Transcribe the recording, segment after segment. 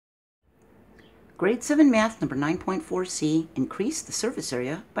Grade 7 Math number 9.4c, increase the surface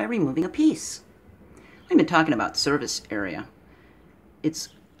area by removing a piece. We've been talking about surface area. It's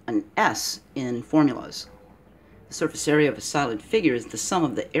an S in formulas. The surface area of a solid figure is the sum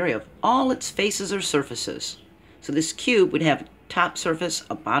of the area of all its faces or surfaces. So this cube would have a top surface,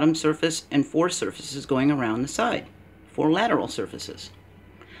 a bottom surface, and 4 surfaces going around the side, 4 lateral surfaces.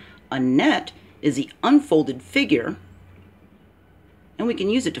 A net is the unfolded figure, and we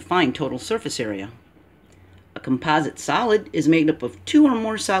can use it to find total surface area. A composite solid is made up of 2 or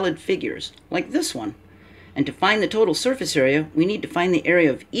more solid figures, like this one. And to find the total surface area, we need to find the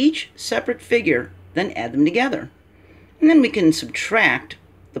area of each separate figure, then add them together. And then we can subtract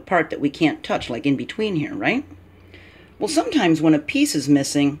the part that we can't touch, like in between here, right? Well, sometimes when a piece is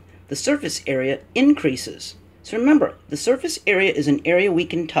missing, the surface area increases. So remember, the surface area is an area we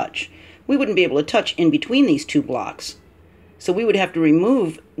can touch. We wouldn't be able to touch in between these 2 blocks. So we would have to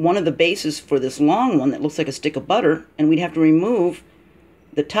remove one of the bases for this long one that looks like a stick of butter, and we'd have to remove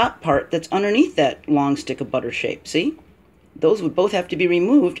the top part that's underneath that long stick of butter shape, see? Those would both have to be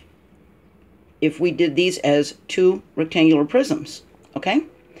removed if we did these as 2 rectangular prisms, okay?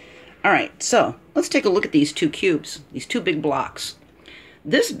 All right, so let's take a look at these 2 cubes, these 2 big blocks.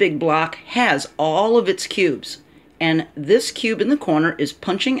 This big block has all of its cubes, and this cube in the corner is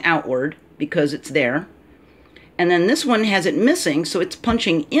punching outward because it's there. And then this one has it missing, so it's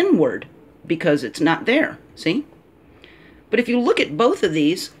punching inward because it's not there, see? But if you look at both of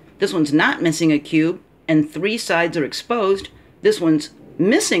these, this one's not missing a cube and 3 sides are exposed. This one's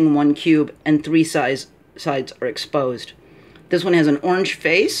missing 1 cube and 3 sides are exposed. This one has an orange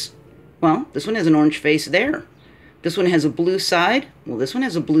face. Well, this one has an orange face there. This one has a blue side. Well, this one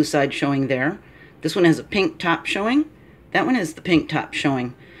has a blue side showing there. This one has a pink top showing. That one has the pink top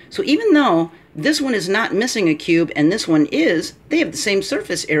showing. So even though this one is not missing a cube and this one is, they have the same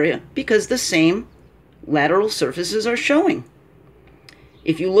surface area because the same lateral surfaces are showing.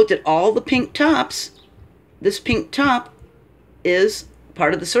 If you looked at all the pink tops, this pink top is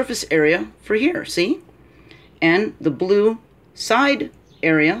part of the surface area for here, see? And the blue side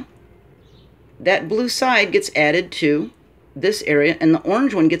area, that blue side gets added to this area and the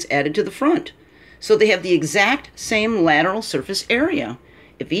orange one gets added to the front. So they have the exact same lateral surface area.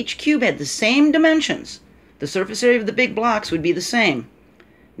 If each cube had the same dimensions, the surface area of the big blocks would be the same.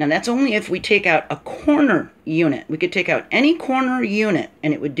 Now that's only if we take out a corner unit. We could take out any corner unit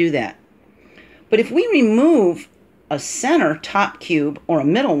and it would do that. But if we remove a center top cube or a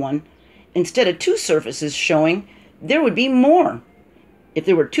middle one, instead of 2 surfaces showing, there would be more. If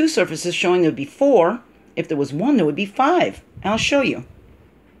there were 2 surfaces showing, there would be 4. If there was 1, there would be 5. I'll show you.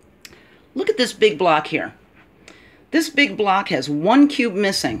 Look at this big block here. This big block has 1 cube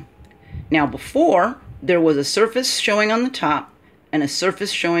missing. Now before, there was a surface showing on the top and a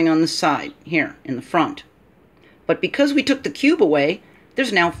surface showing on the side, here in the front. But because we took the cube away,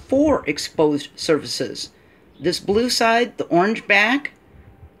 there's now 4 exposed surfaces. This blue side, the orange back,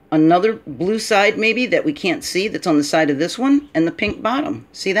 another blue side maybe that we can't see that's on the side of this one, and the pink bottom.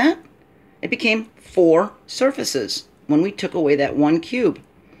 See that? It became 4 surfaces when we took away that 1 cube.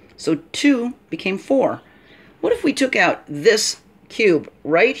 So 2 became 4. What if we took out this cube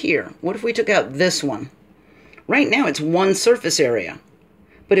right here? What if we took out this one? Right now it's 1 surface area.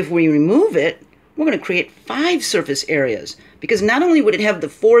 But if we remove it, we're going to create 5 surface areas. Because not only would it have the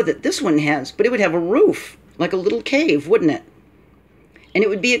 4 that this one has, but it would have a roof, like a little cave, wouldn't it? And it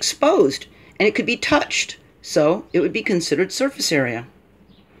would be exposed, and it could be touched. So it would be considered surface area.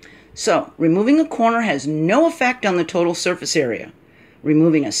 So removing a corner has no effect on the total surface area.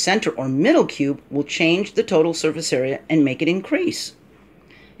 Removing a center or middle cube will change the total surface area and make it increase.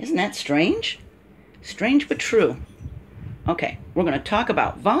 Isn't that strange? Strange but true. Okay, we're going to talk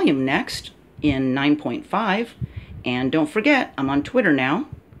about volume next in 9.5. And don't forget, I'm on Twitter now.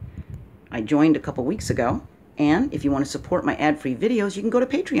 I joined a couple weeks ago. And if you want to support my ad-free videos, you can go to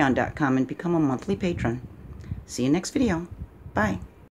patreon.com and become a monthly patron. See you next video. Bye.